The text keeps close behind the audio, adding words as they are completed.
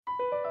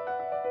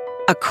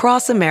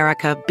Across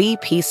America,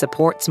 BP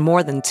supports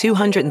more than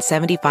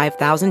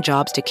 275,000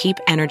 jobs to keep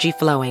energy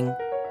flowing.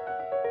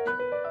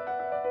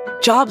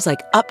 Jobs like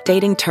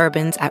updating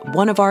turbines at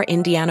one of our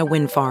Indiana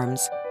wind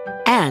farms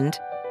and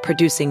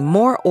producing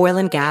more oil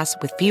and gas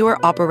with fewer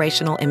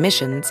operational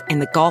emissions in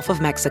the Gulf of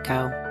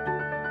Mexico.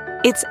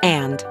 It's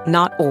and,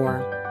 not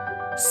or.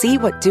 See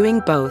what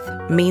doing both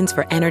means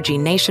for energy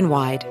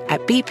nationwide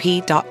at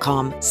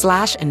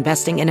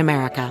bp.com/investing in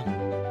America.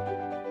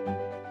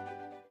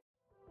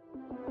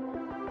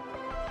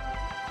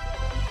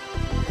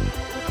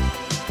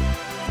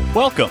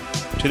 Welcome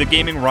to the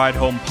Gaming Ride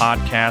Home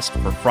podcast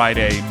for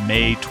Friday,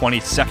 May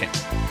 22nd.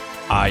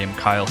 I am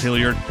Kyle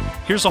Hilliard.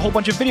 Here's a whole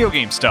bunch of video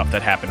game stuff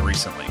that happened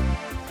recently.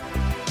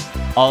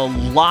 A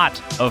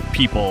lot of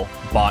people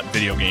bought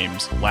video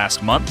games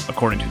last month,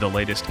 according to the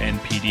latest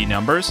NPD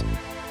numbers.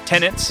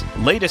 Tenet's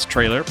latest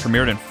trailer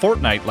premiered in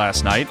Fortnite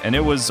last night, and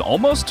it was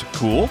almost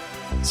cool.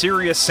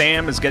 Serious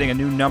Sam is getting a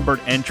new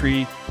numbered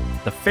entry.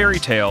 The Fairy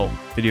Tale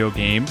video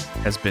game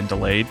has been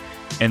delayed.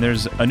 And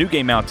there's a new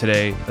game out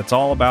today that's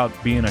all about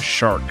being a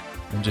shark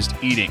and just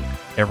eating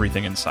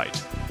everything in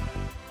sight.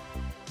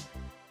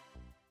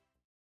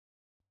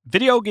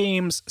 Video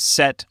games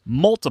set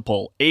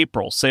multiple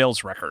April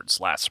sales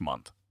records last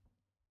month.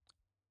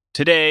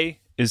 Today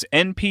is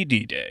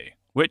NPD Day,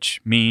 which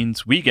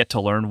means we get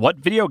to learn what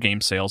video game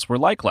sales were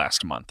like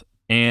last month.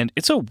 And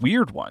it's a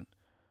weird one.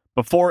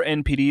 Before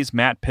NPD's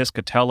Matt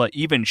Piscatella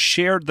even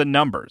shared the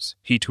numbers,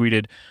 he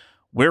tweeted,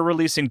 "We're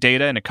releasing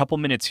data in a couple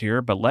minutes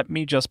here, but let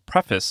me just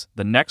preface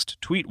the next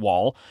tweet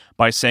wall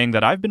by saying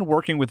that I've been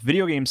working with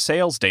video game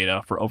sales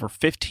data for over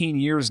 15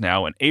 years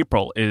now, and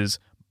April is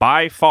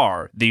by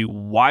far the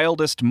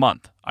wildest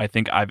month I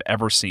think I've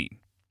ever seen."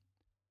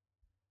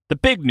 The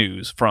big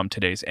news from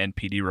today's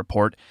NPD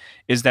report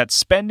is that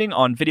spending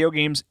on video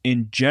games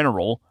in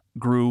general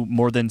grew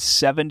more than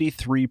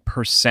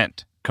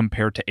 73%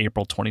 compared to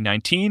April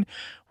 2019,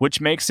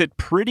 which makes it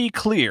pretty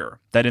clear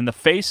that in the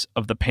face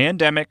of the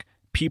pandemic,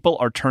 people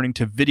are turning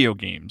to video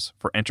games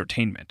for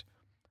entertainment.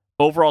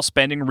 Overall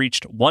spending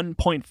reached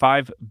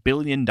 $1.5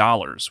 billion,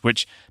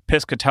 which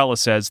Piscatella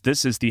says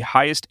this is the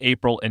highest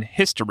April in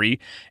history,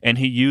 and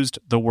he used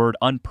the word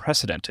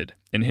unprecedented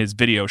in his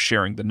video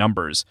sharing the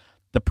numbers.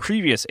 The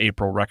previous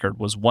April record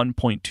was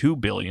 $1.2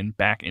 billion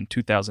back in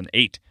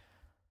 2008.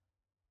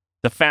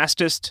 The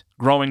fastest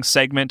growing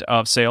segment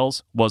of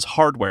sales was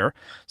hardware,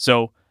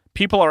 so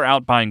people are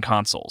out buying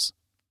consoles.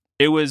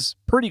 It was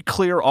pretty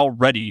clear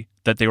already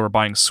that they were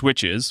buying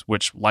Switches,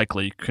 which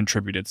likely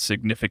contributed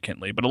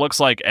significantly, but it looks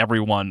like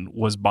everyone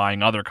was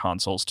buying other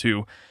consoles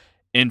too.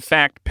 In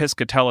fact,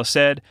 Piscatella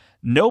said,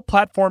 "No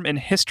platform in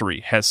history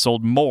has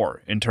sold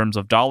more in terms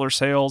of dollar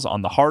sales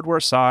on the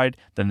hardware side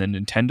than the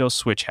Nintendo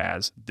Switch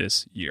has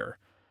this year,"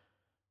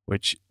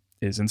 which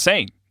is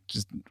insane,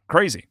 just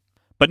crazy.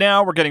 But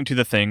now we're getting to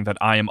the thing that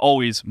I am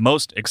always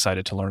most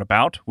excited to learn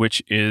about,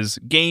 which is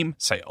game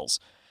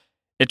sales.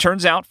 It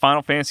turns out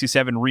Final Fantasy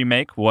VII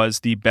Remake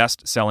was the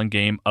best-selling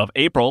game of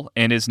April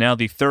and is now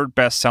the third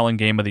best-selling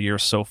game of the year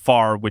so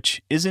far,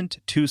 which isn't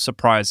too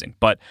surprising.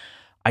 But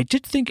I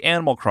did think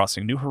Animal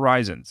Crossing New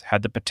Horizons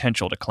had the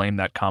potential to claim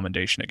that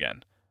commendation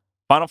again.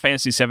 Final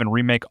Fantasy VII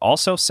Remake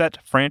also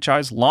set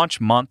franchise launch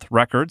month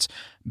records,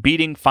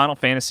 beating Final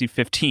Fantasy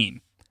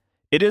XV.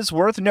 It is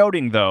worth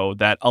noting, though,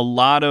 that a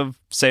lot of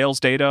sales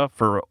data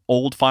for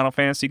old Final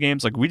Fantasy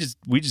games, like we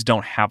just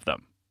don't have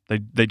them.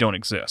 They don't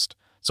exist.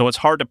 So it's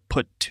hard to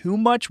put too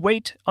much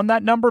weight on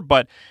that number,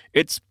 but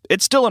it's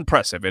still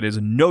impressive. It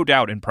is no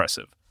doubt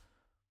impressive.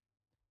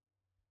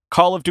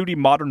 Call of Duty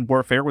Modern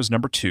Warfare was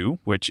number 2,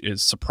 which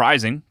is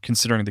surprising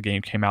considering the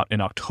game came out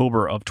in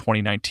October of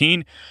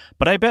 2019,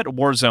 but I bet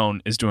Warzone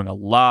is doing a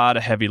lot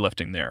of heavy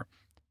lifting there.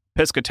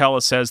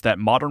 Piscatella says that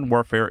Modern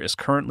Warfare is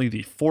currently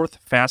the 4th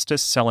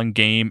fastest selling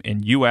game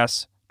in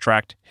U.S.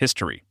 tracked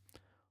history.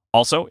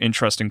 Also,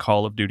 interesting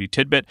Call of Duty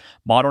tidbit,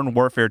 Modern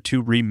Warfare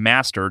 2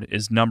 Remastered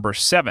is number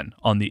 7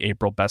 on the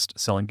April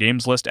best-selling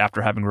games list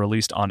after having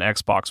released on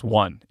Xbox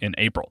One in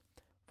April.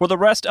 For the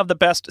rest of the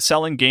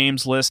best-selling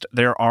games list,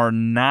 there are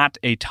not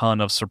a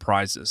ton of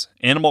surprises.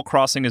 Animal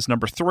Crossing is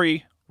number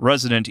 3,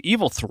 Resident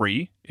Evil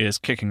 3 is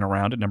kicking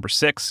around at number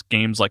 6,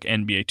 games like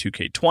NBA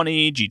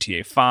 2K20,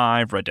 GTA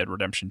 5, Red Dead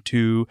Redemption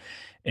 2,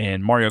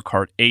 and Mario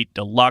Kart 8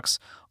 Deluxe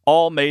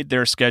all made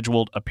their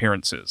scheduled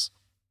appearances.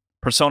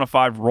 Persona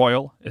 5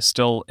 Royal is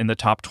still in the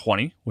top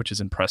 20, which is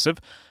impressive.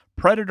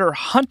 Predator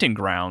Hunting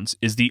Grounds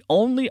is the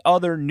only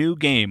other new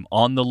game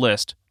on the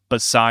list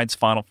besides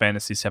Final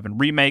Fantasy VII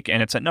Remake,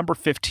 and it's at number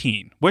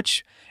 15,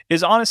 which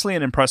is honestly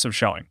an impressive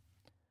showing.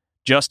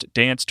 Just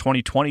Dance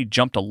 2020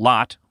 jumped a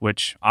lot,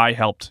 which I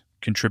helped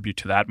contribute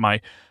to that.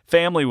 My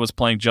family was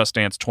playing Just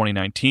Dance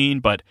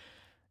 2019, but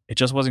it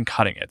just wasn't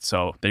cutting it,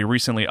 so they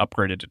recently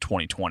upgraded to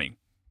 2020.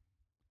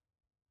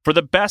 For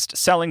the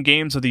best-selling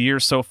games of the year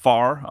so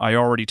far, I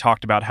already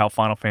talked about how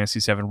Final Fantasy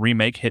VII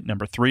Remake hit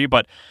number 3,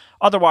 but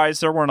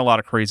otherwise there weren't a lot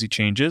of crazy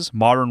changes.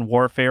 Modern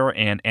Warfare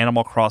and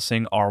Animal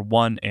Crossing are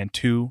 1 and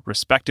 2,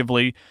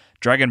 respectively.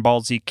 Dragon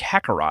Ball Z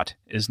Kakarot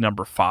is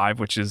number 5,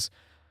 which is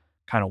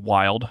kind of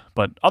wild,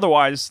 but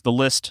otherwise the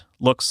list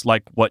looks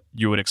like what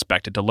you would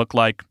expect it to look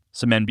like.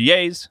 Some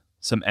NBAs,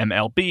 some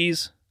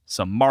MLBs,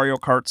 some Mario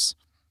Karts.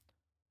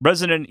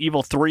 Resident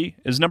Evil 3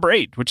 is number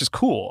 8, which is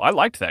cool. I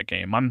liked that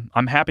game.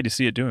 I'm happy to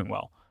see it doing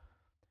well.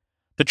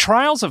 The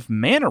Trials of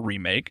Mana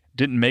remake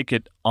didn't make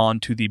it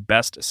onto the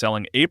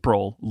best-selling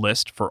April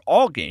list for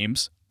all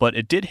games, but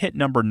it did hit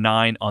number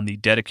 9 on the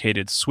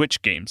dedicated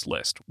Switch games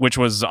list, which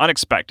was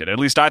unexpected. At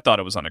least I thought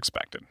it was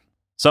unexpected.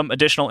 Some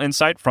additional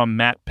insight from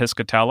Matt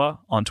Piscatella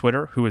on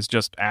Twitter, who is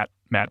just at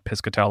Matt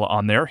Piscatella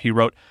on there. He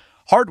wrote,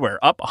 "Hardware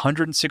up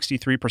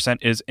 163%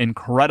 is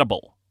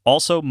incredible.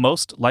 Also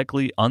most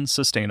likely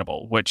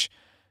unsustainable," which,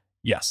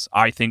 yes,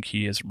 I think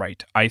he is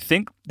right. I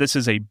think this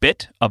is a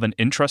bit of an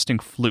interesting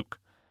fluke.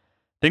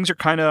 Things are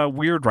kind of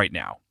weird right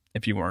now,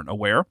 if you weren't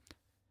aware.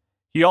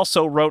 He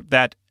also wrote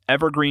that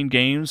evergreen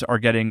games are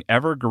getting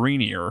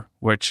evergreenier,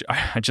 which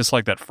I just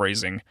like that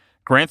phrasing.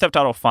 Grand Theft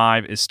Auto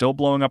 5 is still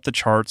blowing up the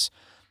charts,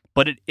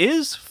 but it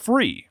is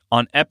free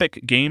on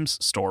Epic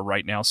Games Store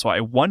right now, so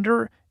I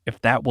wonder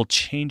if that will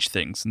change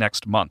things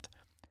next month.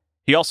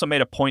 He also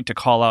made a point to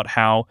call out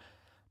how,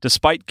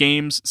 despite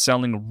games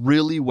selling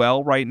really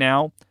well right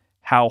now,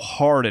 how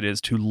hard it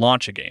is to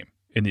launch a game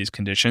in these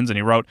conditions. And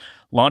he wrote,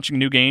 "Launching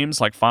new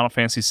games like Final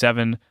Fantasy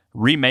VII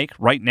Remake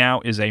right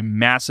now is a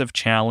massive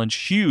challenge.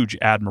 Huge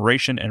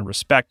admiration and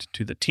respect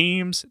to the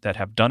teams that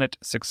have done it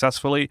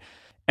successfully."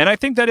 And I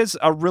think that is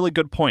a really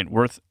good point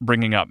worth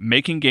bringing up.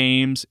 Making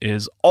games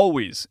is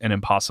always an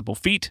impossible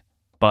feat,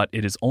 but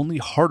it is only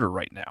harder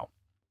right now.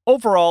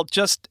 Overall,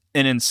 just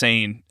an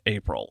insane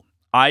April.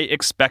 I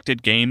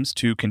expected games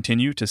to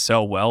continue to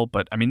sell well,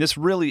 but I mean, this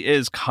really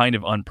is kind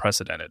of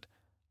unprecedented.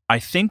 I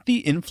think the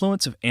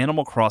influence of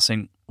Animal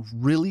Crossing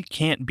really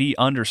can't be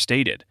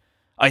understated.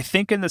 I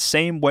think in the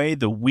same way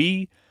the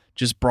Wii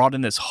just brought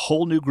in this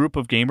whole new group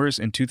of gamers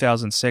in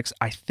 2006,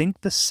 I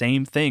think the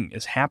same thing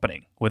is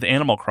happening with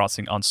Animal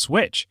Crossing on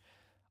Switch.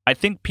 I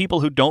think people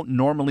who don't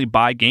normally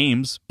buy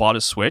games bought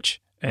a Switch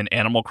and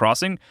Animal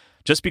Crossing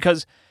just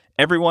because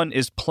everyone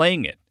is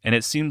playing it, and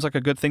it seems like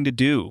a good thing to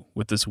do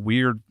with this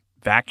weird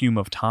vacuum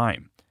of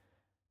time.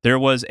 There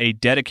was a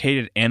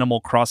dedicated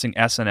Animal Crossing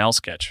SNL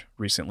sketch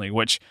recently,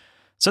 which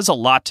says a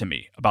lot to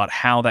me about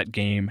how that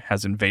game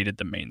has invaded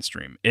the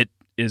mainstream. It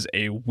is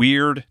a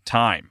weird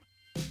time.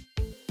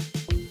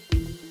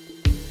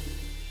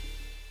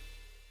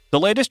 The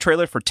latest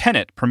trailer for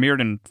Tenet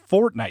premiered in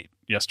Fortnite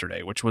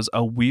yesterday, which was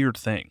a weird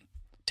thing.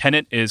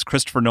 Tenet is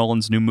Christopher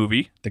Nolan's new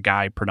movie, the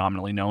guy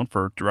predominantly known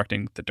for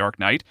directing The Dark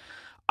Knight.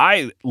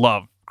 I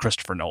love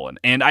Christopher Nolan,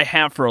 and I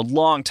have for a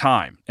long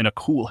time in a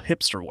cool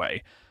hipster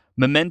way.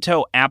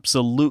 Memento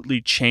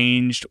absolutely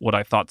changed what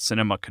I thought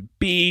cinema could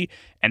be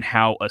and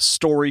how a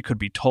story could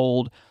be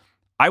told.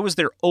 I was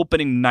there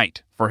opening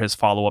night for his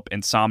follow-up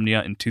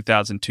Insomnia in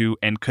 2002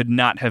 and could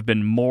not have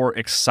been more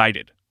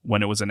excited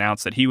when it was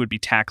announced that he would be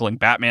tackling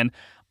Batman.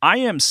 I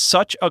am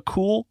such a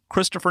cool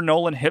Christopher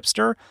Nolan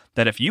hipster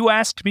that if you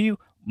asked me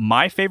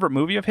my favorite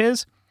movie of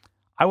his,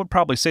 I would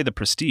probably say The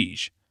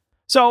Prestige.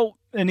 So,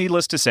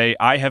 needless to say,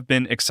 I have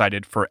been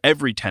excited for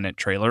every Tenet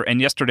trailer,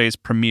 and yesterday's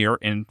premiere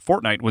in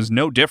Fortnite was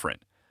no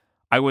different.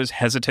 I was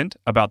hesitant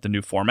about the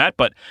new format,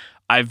 but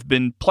I've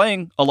been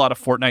playing a lot of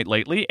Fortnite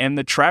lately, and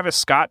the Travis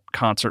Scott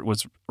concert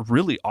was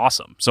really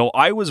awesome. So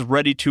I was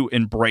ready to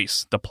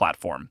embrace the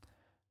platform.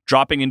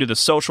 Dropping into the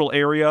social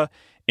area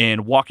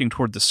and walking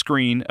toward the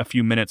screen a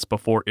few minutes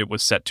before it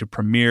was set to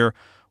premiere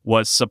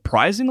was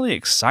surprisingly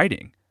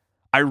exciting.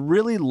 I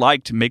really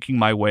liked making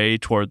my way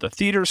toward the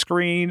theater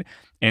screen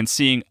and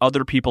seeing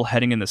other people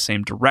heading in the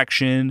same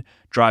direction,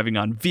 driving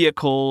on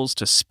vehicles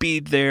to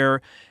speed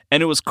there.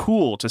 And it was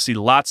cool to see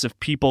lots of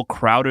people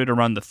crowded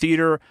around the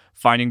theater,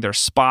 finding their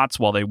spots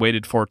while they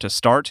waited for it to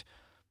start.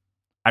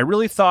 I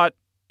really thought,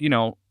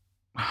 maybe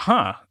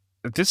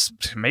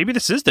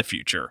this is the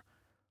future.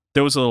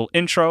 There was a little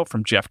intro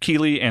from Jeff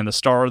Keighley and the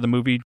star of the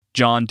movie,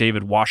 John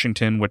David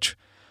Washington, which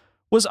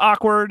was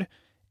awkward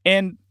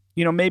and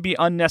maybe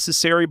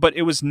unnecessary, but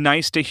it was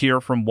nice to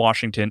hear from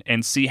Washington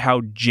and see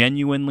how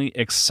genuinely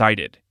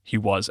excited he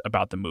was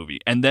about the movie.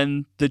 And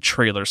then the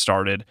trailer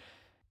started,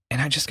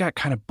 and I just got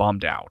kind of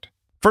bummed out.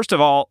 First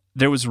of all,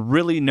 there was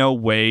really no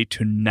way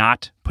to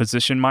not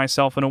position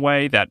myself in a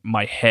way that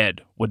my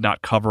head would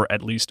not cover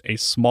at least a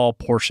small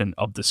portion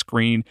of the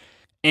screen.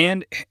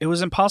 And it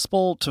was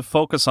impossible to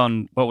focus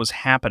on what was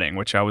happening,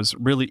 which I was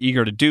really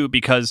eager to do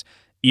because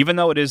even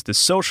though it is the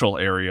social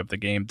area of the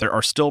game, there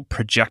are still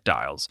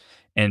projectiles.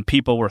 And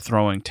people were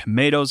throwing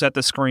tomatoes at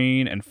the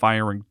screen and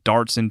firing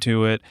darts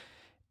into it.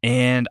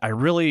 And I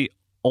really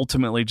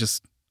ultimately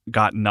just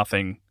got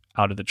nothing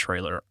out of the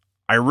trailer.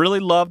 I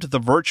really loved the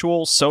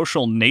virtual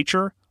social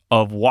nature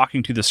of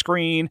walking to the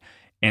screen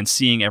and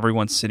seeing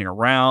everyone sitting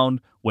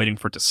around, waiting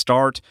for it to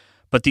start.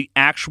 But the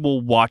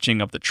actual watching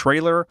of the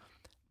trailer,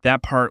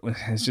 that part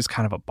is just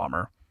kind of a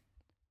bummer.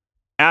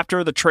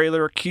 After the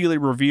trailer, Keighley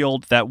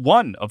revealed that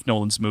one of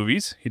Nolan's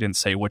movies, he didn't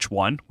say which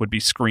one, would be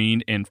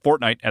screened in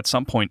Fortnite at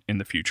some point in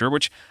the future,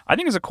 which I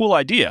think is a cool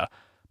idea,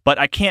 but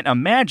I can't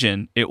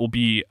imagine it will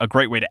be a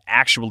great way to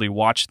actually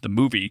watch the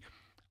movie.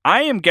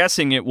 I am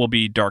guessing it will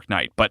be Dark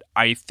Knight, but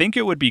I think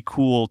it would be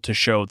cool to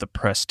show The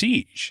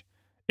Prestige,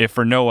 if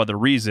for no other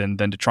reason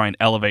than to try and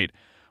elevate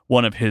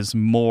one of his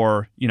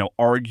more,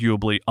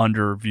 arguably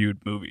underviewed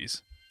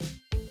movies.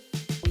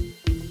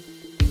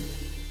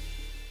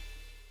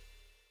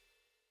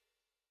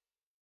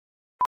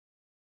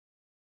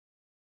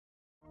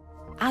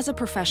 As a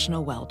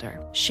professional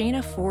welder,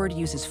 Shayna Ford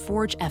uses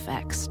Forge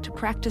FX to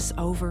practice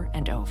over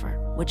and over,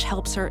 which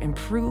helps her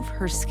improve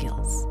her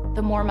skills.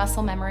 The more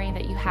muscle memory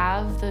that you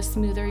have, the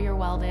smoother your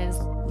weld is.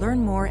 Learn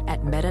more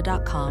at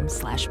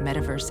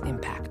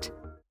meta.com/metaverseimpact.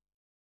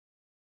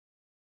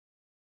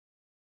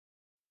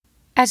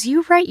 As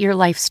you write your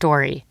life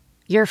story,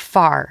 you're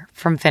far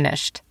from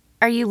finished.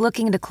 Are you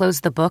looking to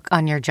close the book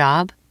on your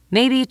job?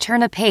 Maybe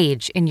turn a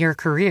page in your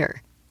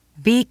career?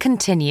 Be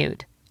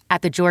continued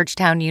at the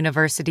Georgetown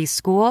University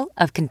School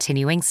of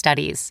Continuing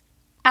Studies.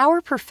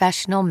 Our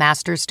professional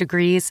master's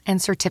degrees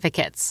and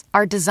certificates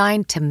are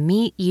designed to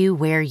meet you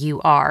where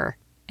you are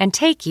and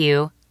take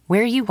you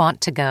where you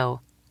want to go.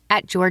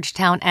 At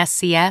Georgetown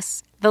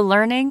SCS, the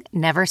learning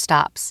never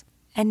stops,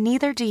 and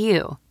neither do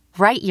you.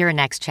 Write your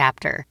next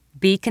chapter.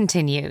 Be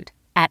continued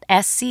at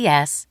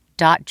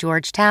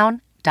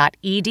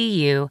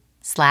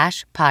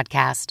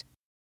scs.georgetown.edu/podcast.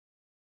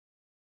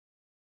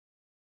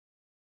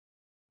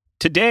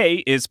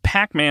 Today is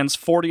Pac-Man's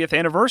 40th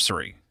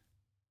anniversary.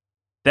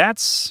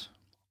 That's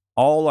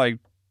all I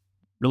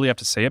really have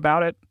to say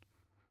about it.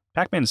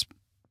 Pac-Man's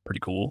pretty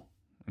cool,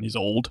 and he's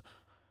old.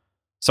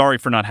 Sorry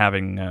for not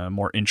having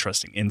more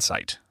interesting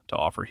insight to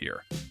offer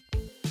here.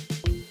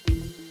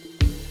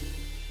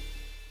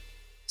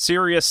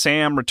 Serious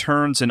Sam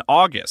returns in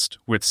August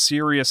with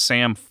Serious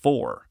Sam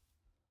 4.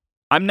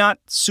 I'm not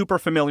super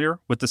familiar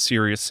with the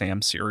Serious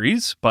Sam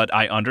series, but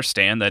I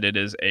understand that it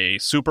is a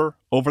super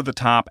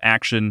over-the-top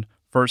action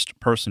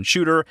first-person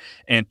shooter,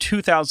 and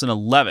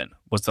 2011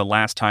 was the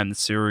last time the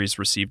series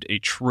received a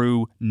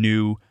true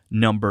new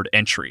numbered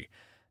entry.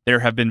 There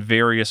have been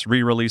various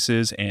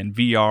re-releases and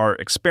VR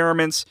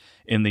experiments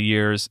in the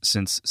years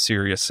since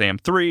Serious Sam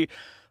 3,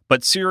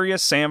 but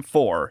Serious Sam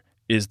 4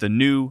 is the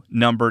new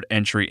numbered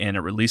entry, and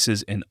it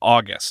releases in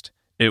August.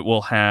 It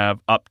will have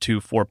up to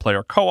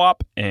 4-player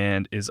co-op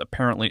and is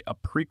apparently a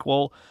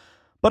prequel,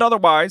 but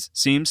otherwise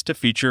seems to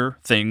feature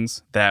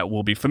things that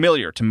will be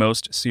familiar to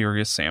most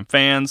Serious Sam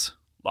fans.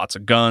 Lots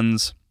of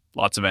guns,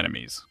 lots of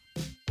enemies.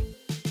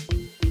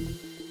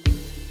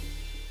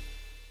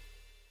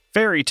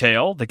 Fairy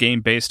Tail, the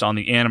game based on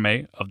the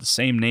anime of the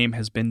same name,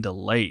 has been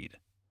delayed.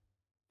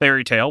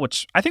 Fairy Tail,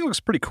 which I think looks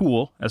pretty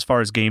cool as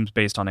far as games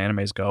based on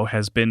animes go,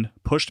 has been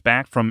pushed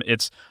back from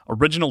its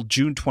original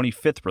June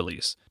 25th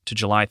release to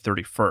July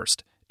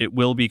 31st. It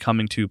will be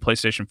coming to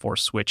PlayStation 4,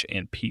 Switch,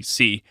 and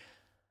PC.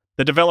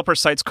 The developer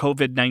cites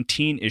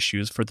COVID-19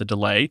 issues for the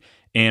delay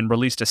and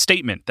released a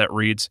statement that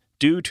reads,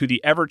 "Due to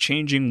the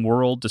ever-changing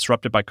world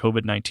disrupted by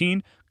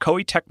COVID-19,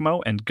 Koei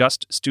Tecmo and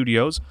Gust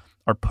Studios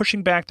are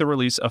pushing back the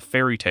release of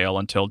Fairy Tail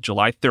until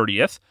July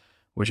 30th,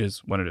 which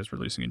is when it is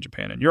releasing in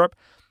Japan and Europe,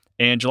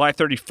 and July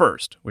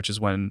 31st, which is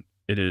when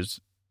it is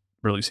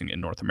releasing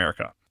in North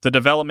America. The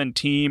development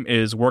team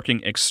is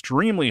working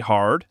extremely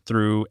hard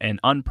through an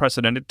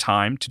unprecedented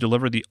time to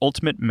deliver the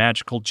ultimate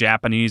magical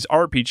Japanese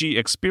RPG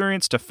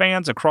experience to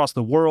fans across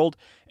the world,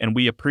 and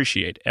we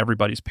appreciate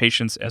everybody's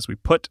patience as we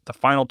put the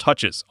final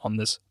touches on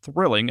this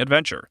thrilling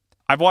adventure."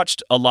 I've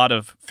watched a lot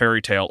of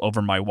Fairy Tail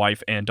over my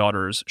wife and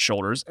daughter's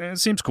shoulders, and it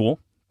seems cool.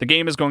 The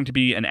game is going to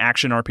be an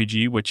action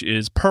RPG, which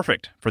is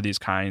perfect for these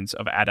kinds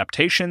of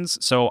adaptations,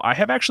 so I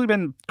have actually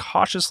been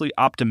cautiously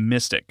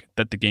optimistic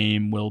that the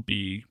game will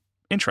be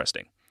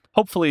interesting.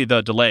 Hopefully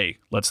the delay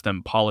lets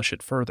them polish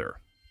it further.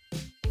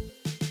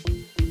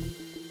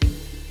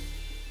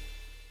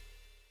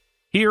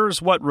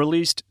 Here's what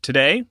released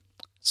today.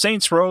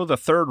 Saints Row the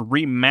Third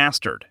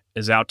Remastered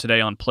is out today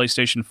on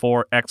PlayStation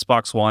 4,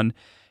 Xbox One,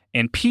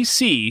 and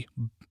PC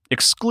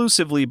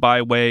exclusively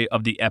by way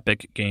of the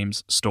Epic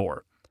Games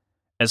Store.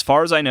 As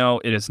far as I know,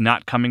 it is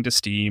not coming to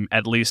Steam,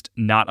 at least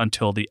not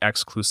until the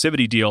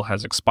exclusivity deal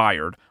has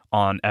expired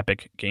on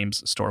Epic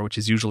Games Store, which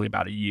is usually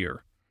about a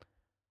year.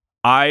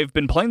 I've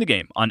been playing the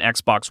game on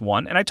Xbox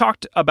One, and I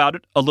talked about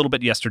it a little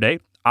bit yesterday.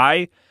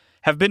 I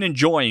have been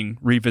enjoying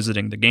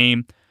revisiting the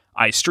game.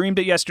 I streamed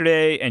it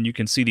yesterday, and you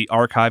can see the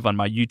archive on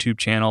my YouTube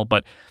channel,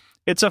 but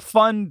it's a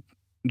fun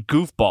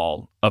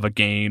goofball of a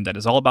game that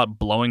is all about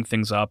blowing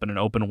things up in an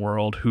open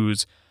world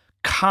whose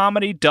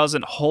comedy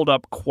doesn't hold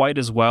up quite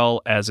as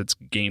well as its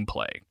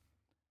gameplay.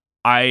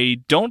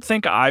 I don't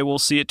think I will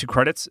see it to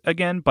credits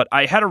again, but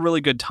I had a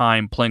really good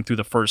time playing through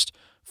the first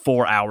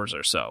 4 hours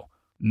or so.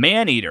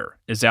 Maneater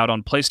is out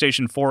on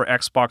PlayStation 4,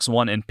 Xbox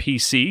One, and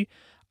PC.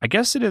 I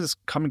guess it is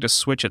coming to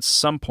Switch at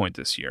some point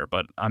this year,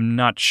 but I'm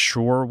not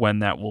sure when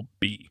that will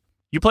be.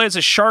 You play as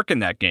a shark in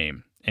that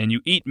game, and you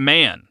eat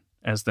man,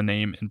 as the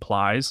name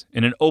implies,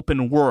 in an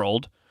open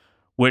world,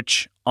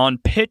 which on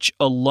pitch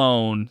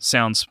alone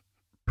sounds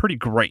pretty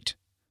great.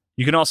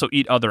 You can also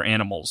eat other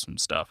animals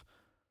and stuff.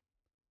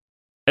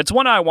 It's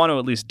one I want to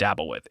at least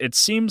dabble with. It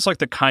seems like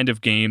the kind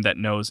of game that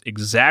knows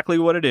exactly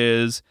what it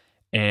is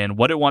and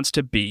what it wants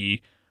to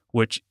be,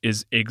 which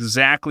is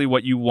exactly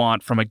what you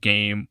want from a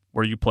game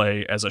where you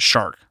play as a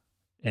shark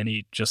and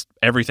eat just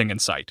everything in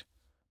sight.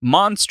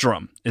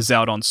 Monstrum is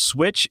out on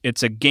Switch.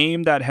 It's a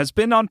game that has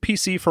been on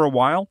PC for a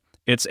while.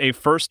 It's a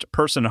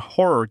first-person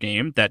horror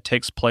game that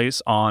takes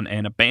place on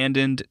an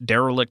abandoned,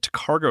 derelict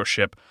cargo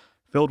ship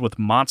filled with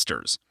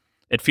monsters.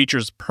 It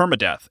features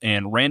permadeath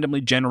and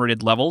randomly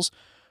generated levels,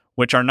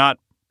 which are not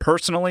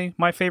personally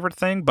my favorite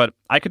thing, but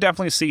I could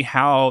definitely see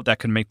how that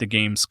could make the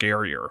game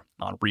scarier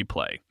on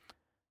replay.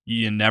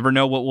 You never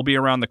know what will be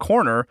around the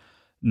corner,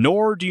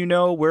 nor do you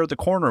know where the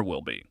corner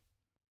will be.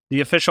 The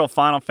official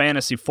Final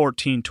Fantasy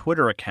XIV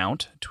Twitter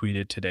account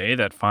tweeted today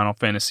that Final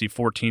Fantasy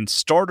XIV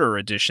Starter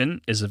Edition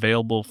is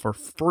available for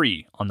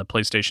free on the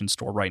PlayStation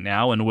Store right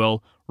now and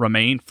will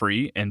remain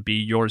free and be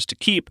yours to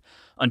keep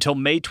until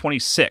May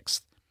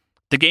 26th.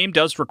 The game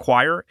does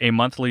require a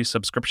monthly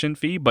subscription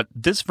fee, but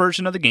this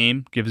version of the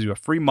game gives you a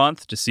free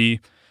month to see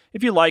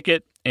if you like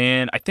it,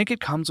 and I think it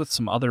comes with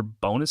some other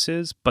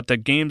bonuses, but the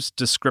game's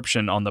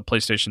description on the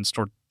PlayStation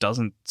Store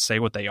doesn't say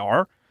what they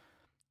are.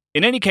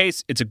 In any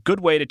case, it's a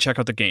good way to check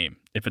out the game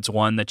if it's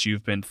one that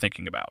you've been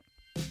thinking about.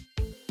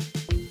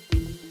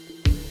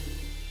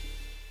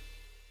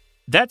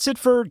 That's it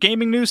for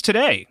gaming news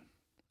today.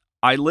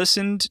 I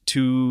listened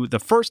to the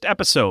first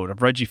episode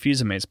of Reggie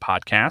Fils-Aimé's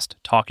podcast,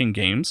 Talking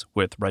Games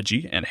with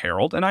Reggie and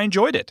Harold, and I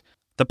enjoyed it.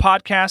 The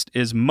podcast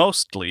is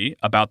mostly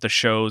about the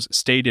show's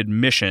stated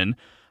mission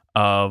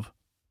of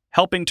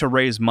helping to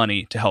raise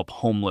money to help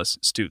homeless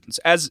students,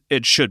 as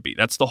it should be.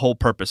 That's the whole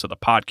purpose of the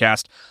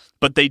podcast.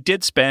 But they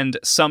did spend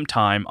some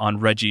time on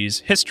Reggie's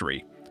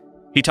history.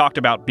 He talked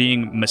about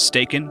being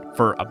mistaken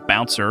for a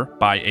bouncer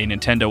by a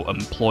Nintendo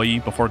employee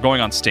before going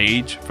on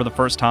stage for the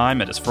first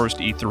time at his first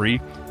E3.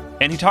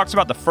 And he talks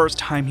about the first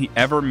time he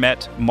ever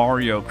met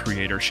Mario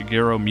creator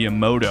Shigeru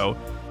Miyamoto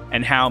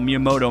and how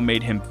Miyamoto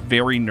made him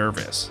very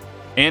nervous.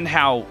 And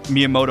how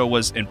Miyamoto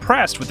was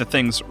impressed with the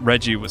things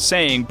Reggie was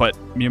saying, but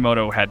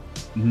Miyamoto had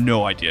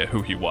no idea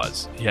who he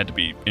was. He had to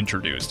be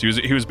introduced.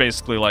 He was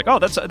basically like, oh,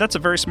 that's a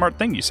very smart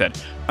thing you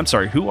said. I'm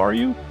sorry, who are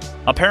you?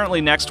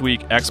 Apparently next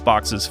week,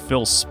 Xbox's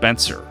Phil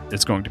Spencer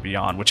is going to be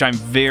on, which I'm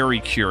very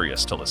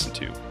curious to listen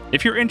to.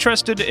 If you're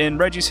interested in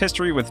Reggie's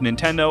history with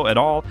Nintendo at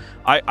all,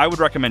 I would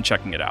recommend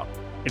checking it out.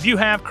 If you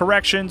have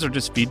corrections or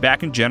just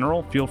feedback in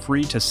general, feel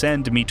free to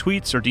send me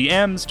tweets or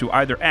DMs to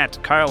either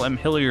at Kyle M.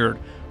 Hilliard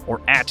or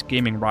at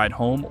Gaming Ride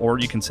Home, or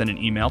you can send an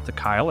email to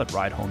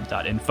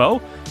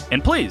kyle@ridehome.info.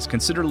 And please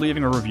consider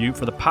leaving a review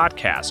for the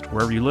podcast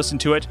wherever you listen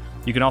to it.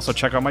 You can also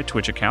check out my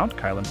Twitch account,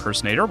 Kyle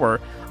Impersonator,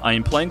 where I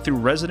am playing through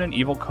Resident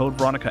Evil Code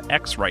Veronica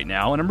X right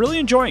now, and I'm really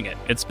enjoying it.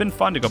 It's been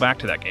fun to go back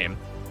to that game.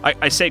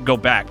 I say go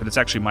back, but it's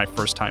actually my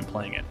first time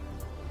playing it.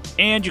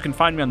 And you can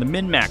find me on the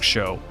MinMax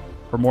Show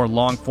for more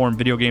long-form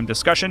video game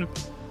discussion.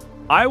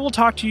 I will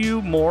talk to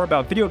you more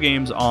about video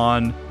games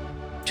on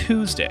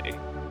Tuesday.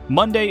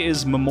 Monday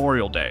is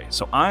Memorial Day,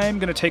 so I'm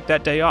going to take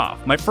that day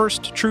off. My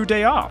first true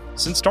day off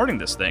since starting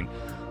this thing.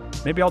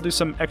 Maybe I'll do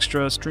some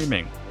extra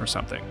streaming or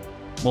something.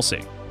 We'll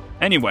see.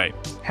 Anyway,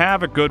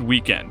 have a good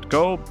weekend.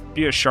 Go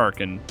be a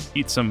shark and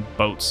eat some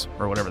boats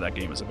or whatever that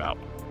game is about.